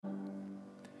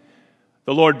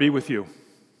The Lord be with you.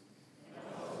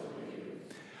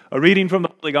 A reading from the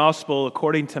Holy Gospel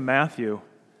according to Matthew.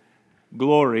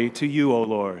 Glory to you, O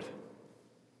Lord.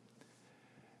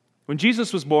 When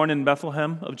Jesus was born in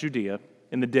Bethlehem of Judea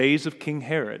in the days of King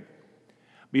Herod,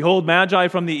 behold, Magi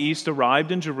from the east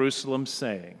arrived in Jerusalem,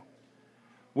 saying,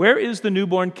 "Where is the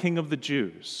newborn King of the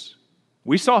Jews?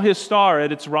 We saw his star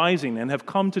at its rising and have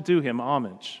come to do him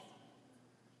homage."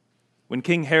 When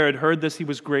King Herod heard this, he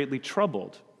was greatly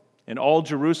troubled, and all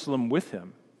Jerusalem with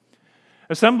him.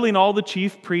 Assembling all the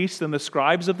chief priests and the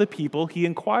scribes of the people, he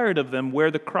inquired of them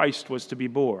where the Christ was to be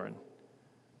born.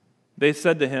 They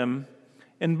said to him,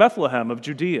 "In Bethlehem of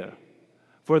Judea,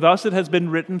 for thus it has been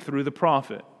written through the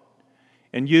prophet.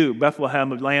 And you, Bethlehem,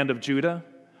 land of Judah,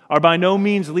 are by no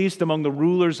means least among the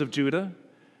rulers of Judah,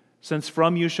 since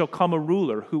from you shall come a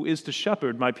ruler who is to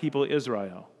shepherd my people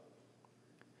Israel."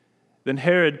 Then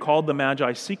Herod called the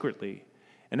Magi secretly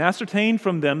and ascertained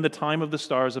from them the time of the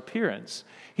star's appearance.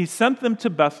 He sent them to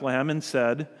Bethlehem and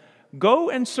said, "Go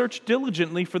and search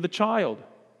diligently for the child.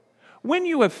 When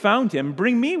you have found him,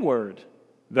 bring me word,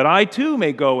 that I too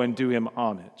may go and do him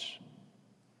homage."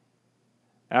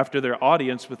 After their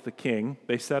audience with the king,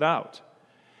 they set out.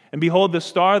 And behold, the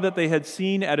star that they had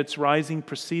seen at its rising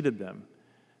preceded them,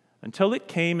 until it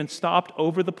came and stopped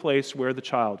over the place where the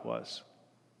child was.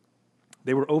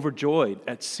 They were overjoyed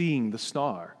at seeing the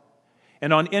star.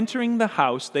 And on entering the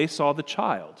house, they saw the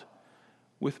child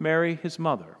with Mary, his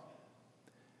mother.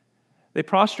 They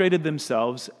prostrated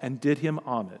themselves and did him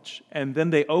homage. And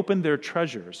then they opened their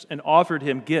treasures and offered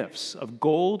him gifts of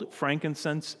gold,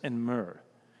 frankincense, and myrrh.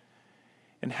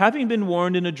 And having been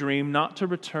warned in a dream not to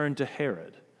return to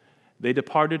Herod, they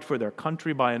departed for their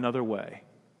country by another way.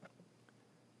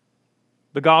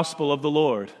 The Gospel of the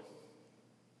Lord.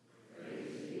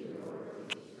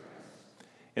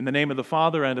 In the name of the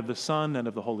Father, and of the Son, and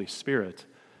of the Holy Spirit.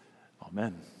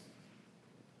 Amen.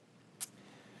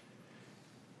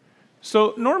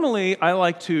 So normally I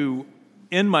like to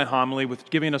end my homily with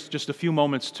giving us just a few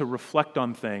moments to reflect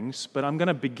on things, but I'm going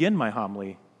to begin my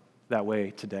homily that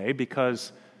way today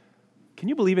because, can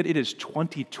you believe it? It is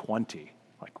 2020.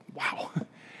 Like, wow.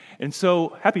 And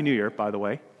so, Happy New Year, by the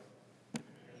way.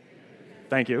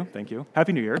 Thank you.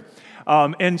 Happy New Year.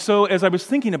 And so as I was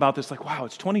thinking about this, like, wow,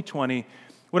 it's 2020.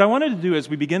 What I wanted to do as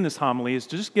we begin this homily is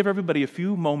to just give everybody a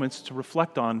few moments to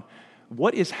reflect on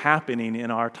what is happening in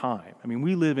our time. I mean,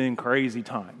 we live in crazy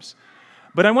times.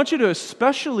 But I want you to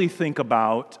especially think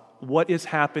about what is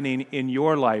happening in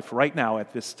your life right now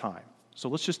at this time. So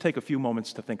let's just take a few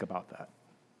moments to think about that.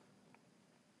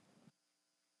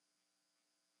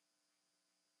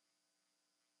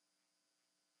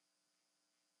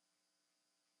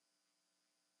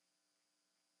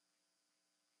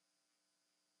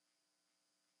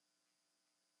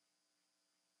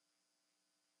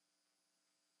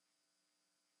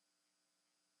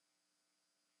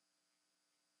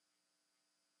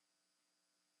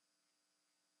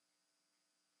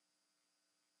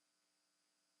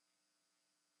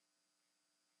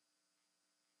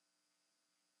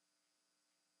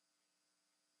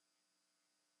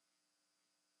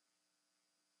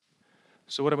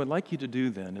 So what I would like you to do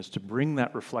then is to bring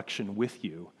that reflection with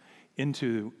you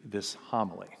into this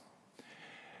homily.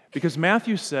 Because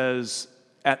Matthew says,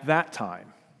 at that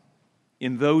time,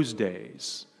 in those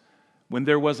days, when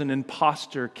there was an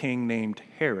impostor king named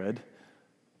Herod,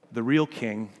 the real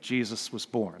king, Jesus, was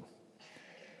born.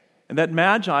 And that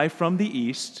Magi from the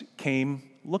east came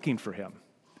looking for him.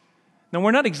 Now,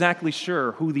 we're not exactly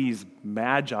sure who these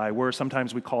Magi were.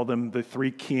 Sometimes we call them the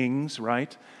three kings,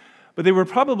 right? But they were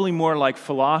probably more like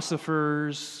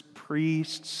philosophers,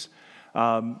 priests,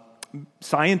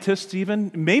 scientists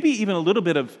even, maybe even a little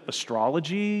bit of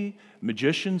astrology,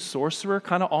 magician, sorcerer,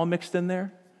 kind of all mixed in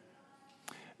there.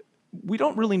 We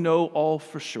don't really know all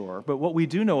for sure, but what we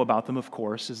do know about them, of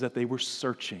course, is that they were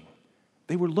searching.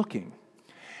 They were looking.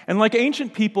 And like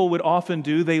ancient people would often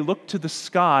do, they looked to the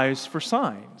skies for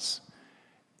signs.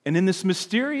 And in this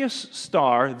mysterious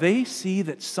star, they see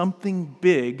that something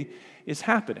big is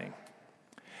happening.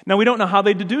 Now, we don't know how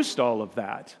they deduced all of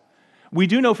that. We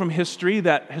do know from history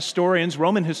that historians,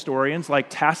 Roman historians like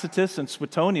Tacitus and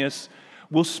Suetonius,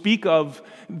 will speak of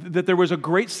that there was a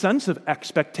great sense of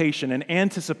expectation and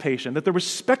anticipation, that there was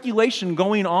speculation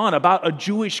going on about a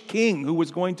Jewish king who was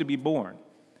going to be born.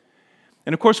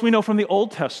 And of course, we know from the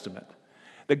Old Testament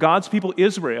that God's people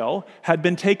Israel had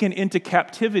been taken into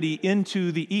captivity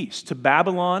into the east, to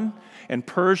Babylon and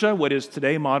Persia, what is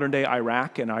today modern-day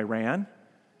Iraq and Iran.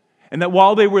 And that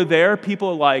while they were there,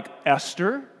 people like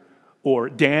Esther or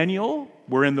Daniel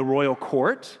were in the royal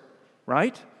court,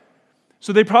 right?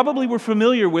 So they probably were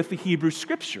familiar with the Hebrew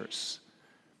Scriptures.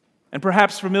 And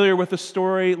perhaps familiar with a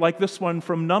story like this one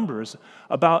from Numbers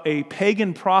about a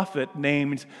pagan prophet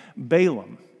named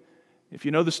Balaam. If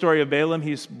you know the story of Balaam,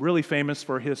 he's really famous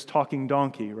for his talking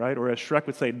donkey, right? Or as Shrek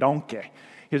would say, donkey.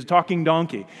 His talking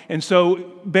donkey. And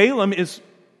so Balaam is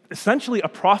essentially a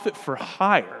prophet for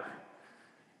hire.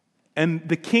 And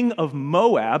the king of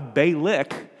Moab,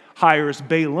 Balak, hires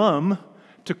Balaam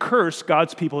to curse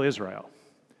God's people Israel.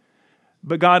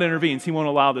 But God intervenes. He won't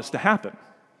allow this to happen.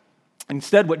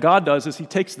 Instead, what God does is he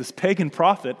takes this pagan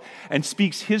prophet and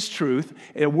speaks his truth,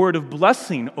 a word of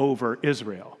blessing over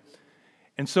Israel.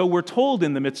 And so we're told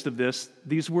in the midst of this,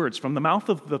 these words from the mouth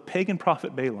of the pagan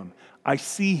prophet Balaam, I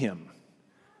see him,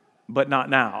 but not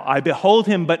now. I behold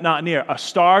him, but not near. A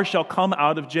star shall come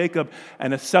out of Jacob,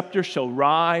 and a scepter shall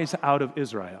rise out of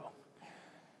Israel.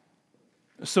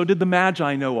 So did the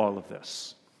Magi know all of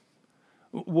this?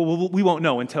 Well, we won't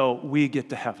know until we get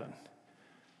to heaven.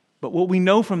 But what we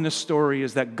know from this story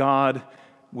is that God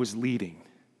was leading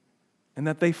and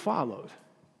that they followed.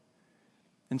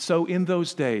 And so in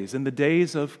those days, in the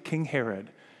days of King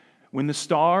Herod, when the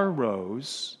star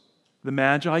rose, the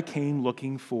Magi came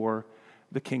looking for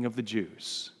the King of the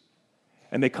Jews.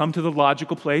 And they come to the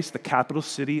logical place, the capital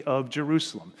city of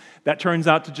Jerusalem. That turns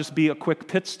out to just be a quick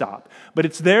pit stop. But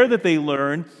it's there that they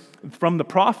learn from the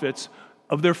prophets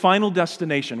of their final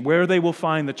destination, where they will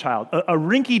find the child. A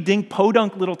rinky-dink,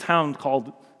 podunk little town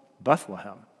called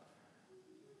Bethlehem.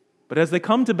 But as they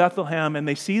come to Bethlehem and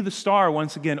they see the star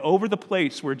once again over the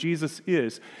place where Jesus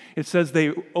is, it says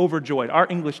they overjoyed. Our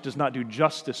English does not do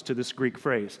justice to this Greek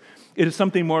phrase. It is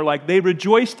something more like they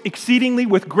rejoiced exceedingly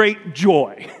with great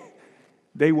joy.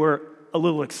 They were a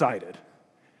little excited.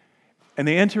 And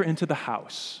they enter into the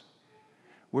house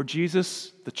where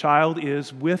Jesus, the child,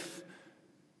 is with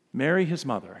Mary, his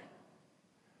mother,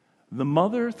 the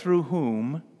mother through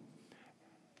whom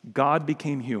God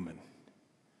became human,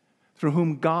 through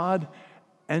whom God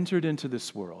entered into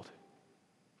this world.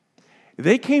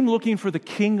 They came looking for the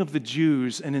King of the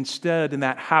Jews, and instead, in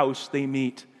that house, they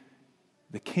meet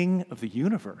the King of the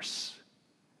universe.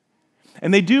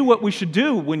 And they do what we should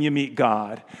do when you meet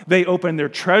God. They open their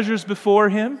treasures before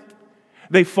him,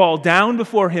 they fall down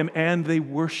before him, and they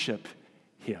worship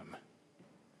him.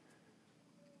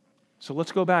 So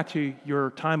let's go back to your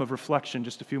time of reflection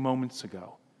just a few moments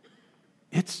ago.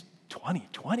 It's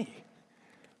 2020,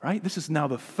 right? This is now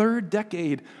the third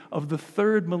decade of the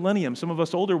third millennium. Some of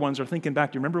us older ones are thinking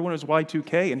back. Do you remember when it was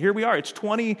Y2K? And here we are. It's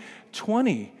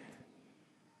 2020.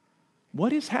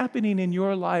 What is happening in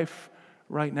your life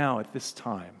right now at this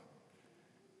time?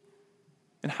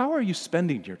 And how are you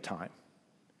spending your time?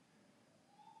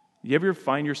 You ever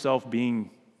find yourself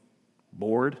being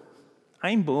bored?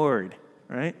 I'm bored,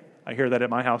 right? I hear that at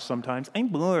my house sometimes. I'm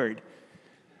bored.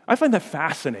 I find that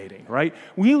fascinating, right?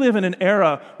 We live in an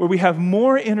era where we have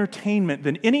more entertainment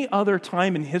than any other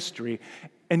time in history,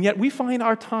 and yet we find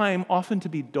our time often to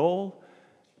be dull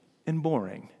and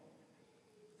boring.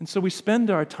 And so we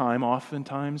spend our time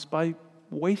oftentimes by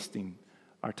wasting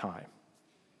our time.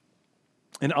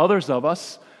 And others of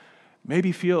us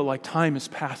maybe feel like time is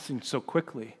passing so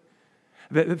quickly.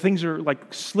 That things are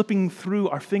like slipping through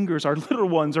our fingers. Our little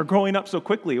ones are growing up so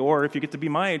quickly. Or if you get to be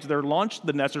my age, they're launched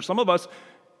the nest. Or some of us,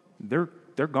 they're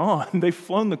gone. They've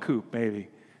flown the coop, maybe.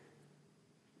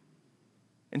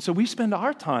 And so we spend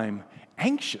our time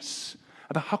anxious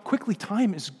about how quickly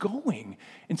time is going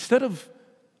instead of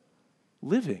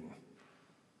living.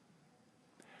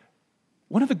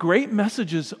 One of the great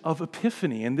messages of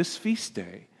Epiphany in this feast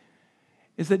day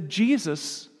is that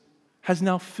Jesus has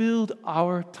now filled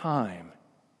our time.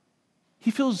 He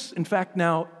fills, in fact,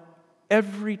 now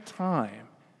every time.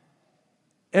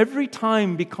 Every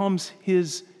time becomes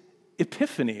his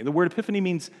epiphany. The word epiphany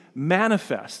means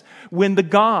manifest. When the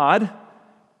God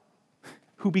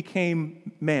who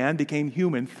became man, became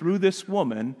human through this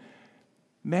woman,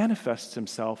 manifests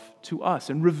himself to us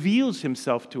and reveals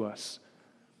himself to us.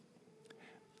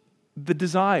 The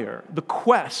desire, the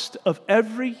quest of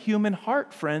every human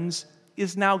heart, friends,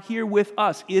 is now here with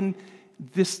us in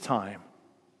this time.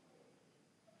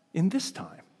 In this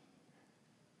time.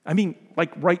 I mean,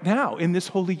 like right now, in this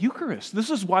Holy Eucharist. This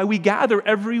is why we gather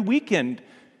every weekend,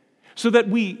 so that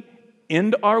we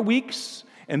end our weeks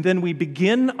and then we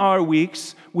begin our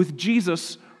weeks with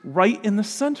Jesus right in the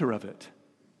center of it.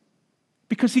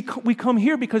 Because we come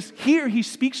here because here he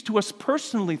speaks to us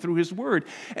personally through his word.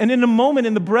 And in a moment,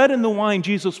 in the bread and the wine,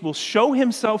 Jesus will show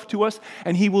himself to us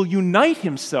and he will unite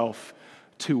himself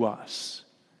to us.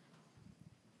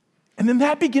 And then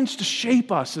that begins to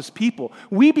shape us as people.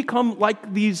 We become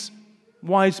like these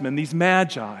wise men, these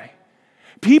magi,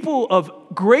 People of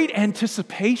great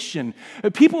anticipation,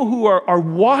 people who are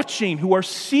watching, who are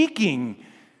seeking,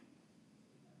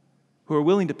 who are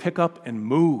willing to pick up and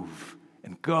move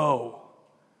and go.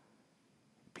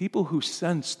 People who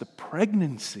sense the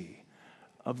pregnancy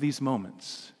of these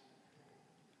moments.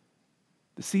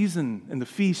 The season and the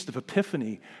feast of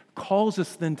Epiphany calls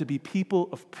us then to be people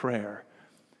of prayer.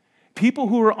 People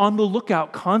who are on the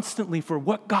lookout constantly for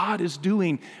what God is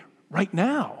doing right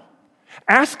now.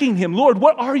 Asking Him, Lord,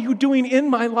 what are you doing in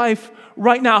my life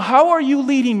right now? How are you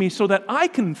leading me so that I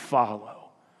can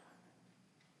follow?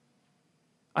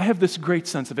 I have this great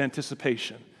sense of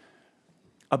anticipation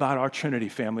about our Trinity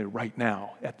family right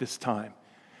now at this time.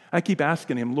 I keep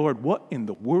asking Him, Lord, what in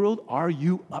the world are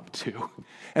you up to?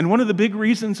 And one of the big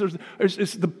reasons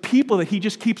is the people that He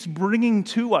just keeps bringing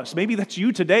to us. Maybe that's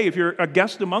you today if you're a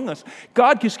guest among us.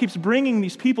 God just keeps bringing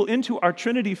these people into our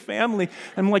Trinity family.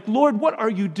 And I'm like, Lord, what are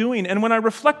you doing? And when I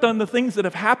reflect on the things that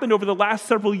have happened over the last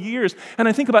several years, and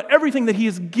I think about everything that He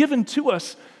has given to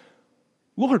us,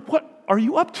 Lord, what are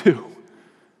you up to?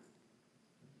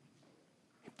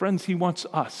 Friends, He wants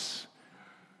us.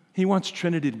 He wants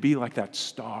Trinity to be like that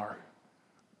star,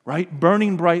 right?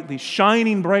 Burning brightly,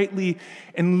 shining brightly,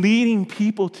 and leading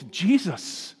people to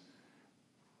Jesus.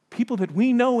 People that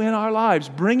we know in our lives,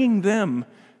 bringing them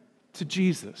to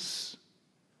Jesus.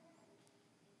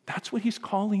 That's what He's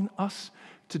calling us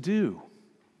to do.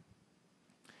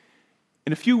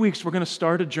 In a few weeks, we're going to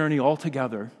start a journey all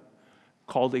together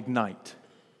called Ignite.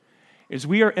 As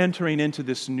we are entering into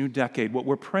this new decade, what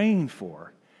we're praying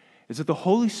for is that the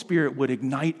Holy Spirit would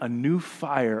ignite a new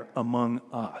fire among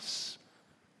us.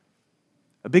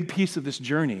 A big piece of this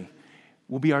journey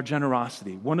will be our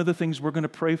generosity. One of the things we're going to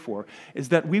pray for is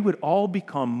that we would all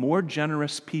become more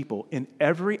generous people in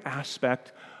every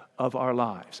aspect of our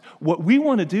lives. What we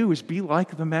want to do is be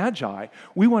like the Magi.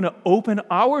 We want to open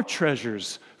our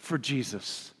treasures for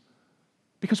Jesus.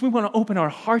 Because we want to open our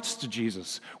hearts to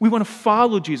Jesus. We want to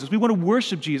follow Jesus. We want to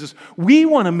worship Jesus. We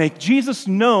want to make Jesus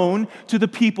known to the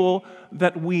people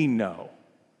that we know.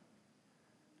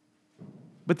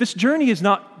 But this journey is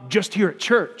not just here at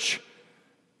church.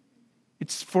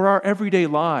 It's for our everyday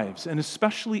lives, and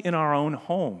especially in our own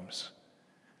homes.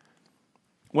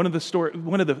 One of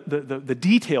the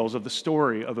details of the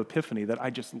story of Epiphany that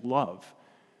I just love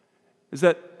is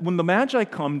that when the Magi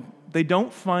come, they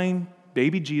don't find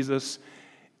baby Jesus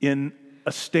in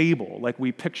a stable like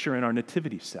we picture in our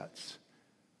nativity sets.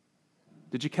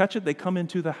 Did you catch it? They come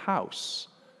into the house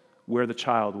where the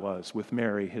child was with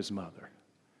Mary, his mother.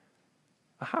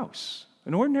 A house,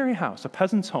 an ordinary house, a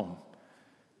peasant's home.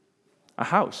 A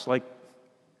house like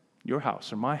your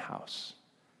house or my house.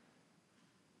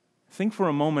 Think for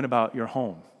a moment about your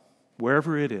home,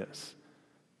 wherever it is.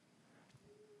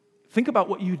 Think about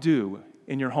what you do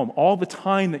in your home, all the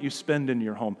time that you spend in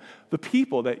your home, the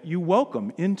people that you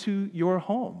welcome into your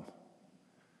home.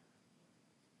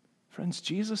 Friends,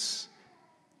 Jesus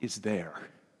is there.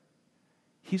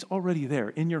 He's already there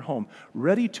in your home,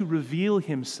 ready to reveal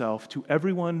Himself to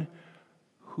everyone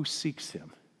who seeks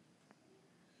Him.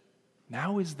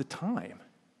 Now is the time.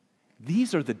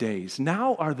 These are the days.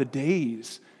 Now are the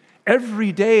days,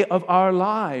 every day of our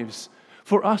lives,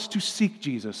 for us to seek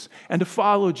Jesus and to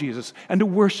follow Jesus and to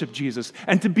worship Jesus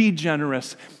and to be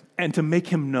generous and to make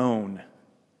Him known.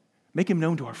 Make Him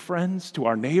known to our friends, to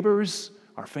our neighbors,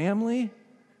 our family.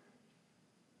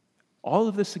 All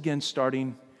of this, again,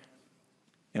 starting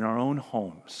in our own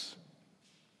homes.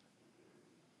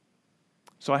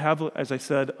 So I have, as I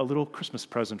said, a little Christmas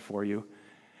present for you.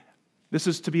 This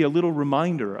is to be a little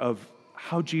reminder of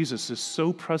how Jesus is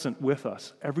so present with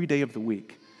us every day of the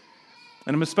week.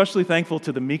 And I'm especially thankful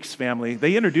to the Meeks family.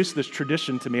 They introduced this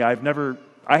tradition to me. I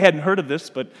hadn't heard of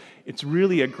this, but it's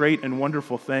really a great and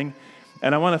wonderful thing.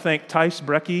 And I want to thank Tice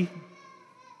Brecky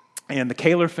and the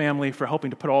Kaler family for helping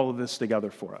to put all of this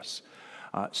together for us.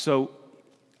 So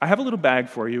I have a little bag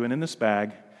for you, and in this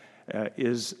bag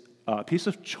is a piece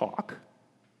of chalk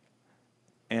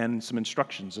and some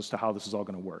instructions as to how this is all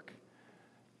going to work.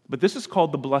 But this is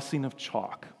called the blessing of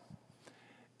chalk.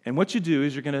 And what you do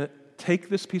is you're going to take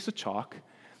this piece of chalk,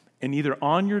 and either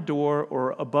on your door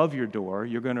or above your door,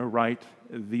 you're going to write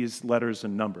these letters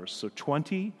and numbers. So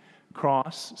 20,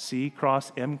 cross, C,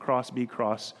 cross, M, cross, B,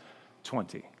 cross,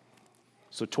 20.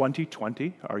 So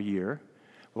 2020, our year,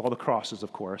 with all the crosses,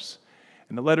 of course.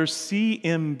 And the letters C,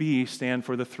 M, B stand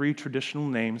for the three traditional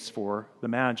names for the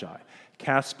Magi: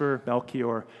 Casper,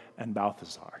 Melchior, and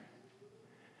Balthazar.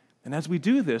 And as we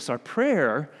do this, our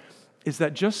prayer is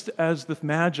that just as the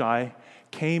Magi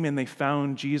came and they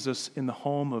found Jesus in the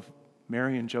home of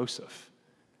Mary and Joseph,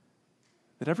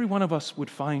 that every one of us would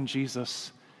find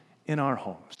Jesus in our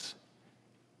homes,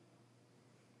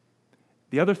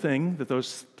 The other thing that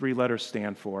those three letters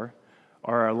stand for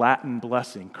are our Latin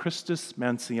blessing, Christus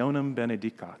mansionem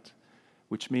benedicat,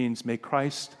 which means, may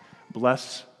Christ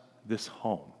bless this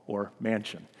home, or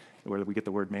mansion, where we get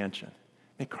the word mansion.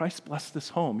 May Christ bless this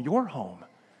home, your home,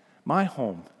 my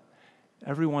home,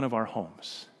 every one of our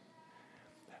homes.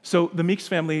 So the Meeks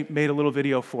family made a little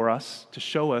video for us to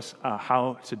show us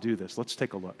how to do this. Let's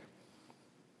take a look.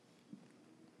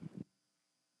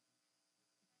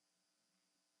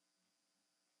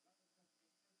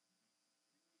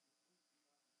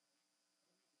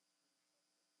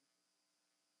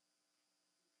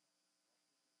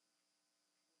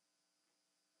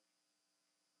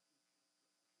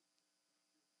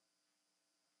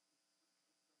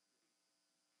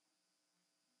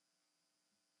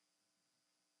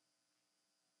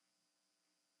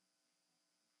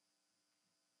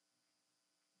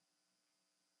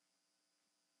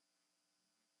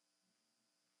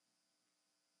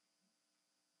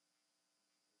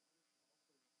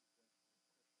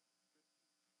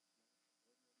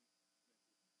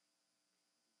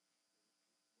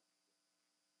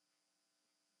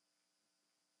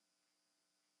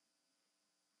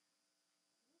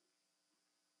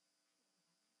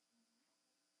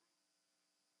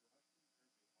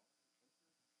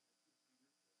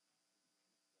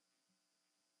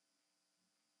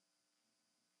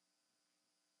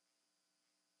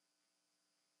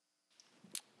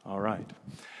 All right.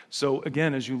 So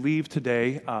again, as you leave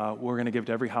today, we're going to give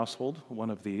to every household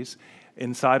one of these.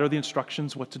 Inside are the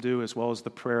instructions what to do, as well as the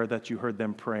prayer that you heard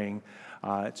them praying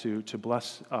to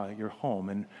bless your home.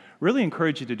 And really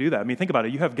encourage you to do that. I mean, think about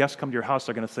it. You have guests come to your house,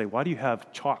 they're going to say, why do you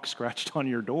have chalk scratched on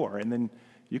your door? And then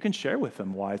you can share with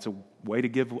them why. It's a way to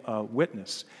give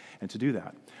witness and to do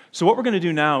that. So what we're going to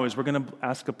do now is we're going to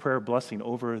ask a prayer blessing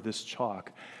over this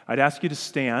chalk. I'd ask you to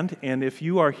stand, and if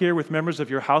you are here with members of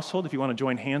your household, if you want to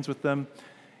join hands with them,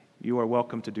 you are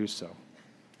welcome to do so.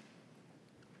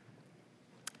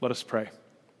 Let us pray.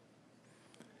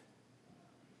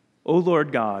 O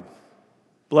Lord God,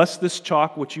 bless this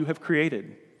chalk which you have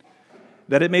created,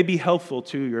 that it may be helpful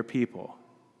to your people.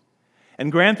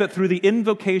 And grant that through the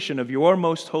invocation of your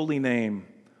most holy name,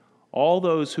 all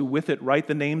those who with it write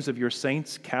the names of your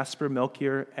saints, Casper,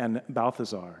 Melchior, and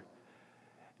Balthazar,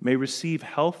 may receive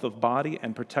health of body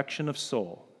and protection of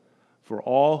soul for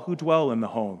all who dwell in the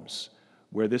homes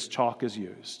where this chalk is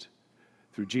used.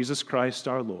 Through Jesus Christ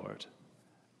our Lord.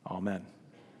 Amen.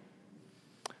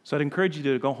 So I'd encourage you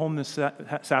to go home this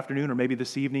afternoon or maybe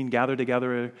this evening, gather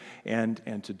together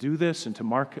and to do this and to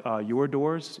mark your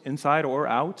doors inside or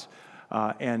out.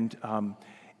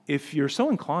 If you're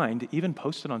so inclined, even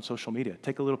post it on social media.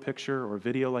 Take a little picture or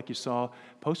video like you saw,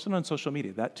 post it on social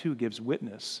media. That too gives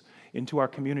witness into our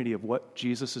community of what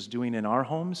Jesus is doing in our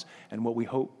homes and what we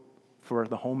hope for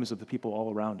the homes of the people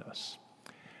all around us.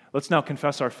 Let's now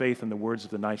confess our faith in the words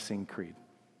of the Nicene Creed.